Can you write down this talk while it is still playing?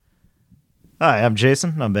Hi, I'm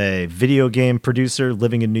Jason. I'm a video game producer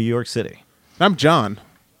living in New York City. I'm John,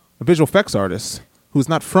 a visual effects artist who's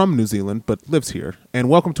not from New Zealand but lives here. And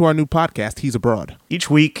welcome to our new podcast, He's Abroad.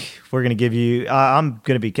 Each week, we're going to give you... I'm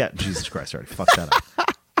going to be... Jesus Christ, I already fucked that up.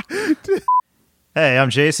 Hey,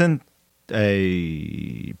 I'm Jason,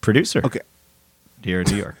 a producer here in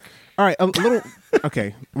New York. All right, a little...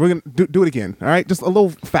 Okay, we're going to do it again, all right? Just a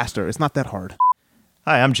little faster. It's not that hard.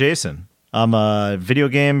 Hi, I'm Jason. I'm a video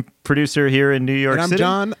game producer here in New York And I'm City.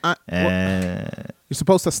 John. You're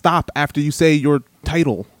supposed to stop after you say your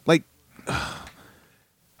title. Like,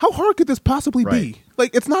 how hard could this possibly be?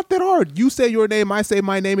 Like, it's not that hard. You say your name, I say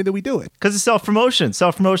my name, and then we do it. Because it's self-promotion.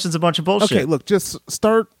 Self-promotion's a bunch of bullshit. Okay, look, just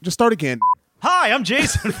start again. Hi, I'm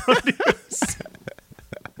Jason from News.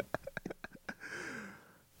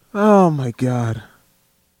 Oh, my God.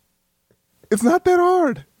 It's not that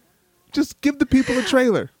hard. Just give the people a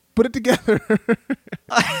trailer. Put it together.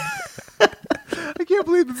 I can't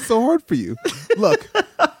believe it's so hard for you. Look,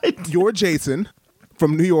 you're Jason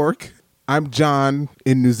from New York. I'm John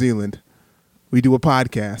in New Zealand. We do a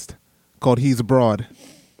podcast called He's Abroad.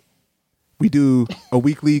 We do a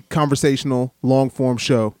weekly conversational long-form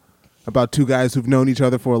show about two guys who've known each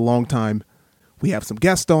other for a long time. We have some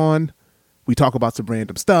guests on. We talk about some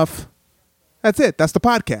random stuff. That's it. That's the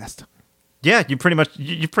podcast. Yeah, you pretty much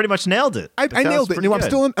nailed it. I nailed it. You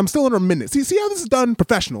know, I'm still in a minute. See how this is done?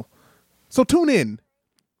 Professional. So tune in.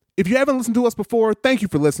 If you haven't listened to us before, thank you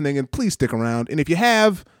for listening, and please stick around. And if you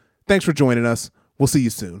have, thanks for joining us. We'll see you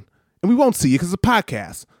soon. And we won't see you because it's a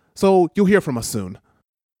podcast, so you'll hear from us soon.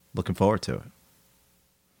 Looking forward to it.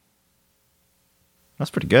 That's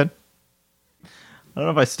pretty good. I don't know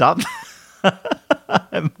if I stopped.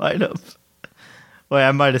 I might have. Wait,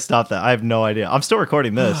 I might have stopped that. I have no idea. I'm still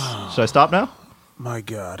recording this. Should I stop now? My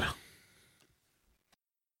God.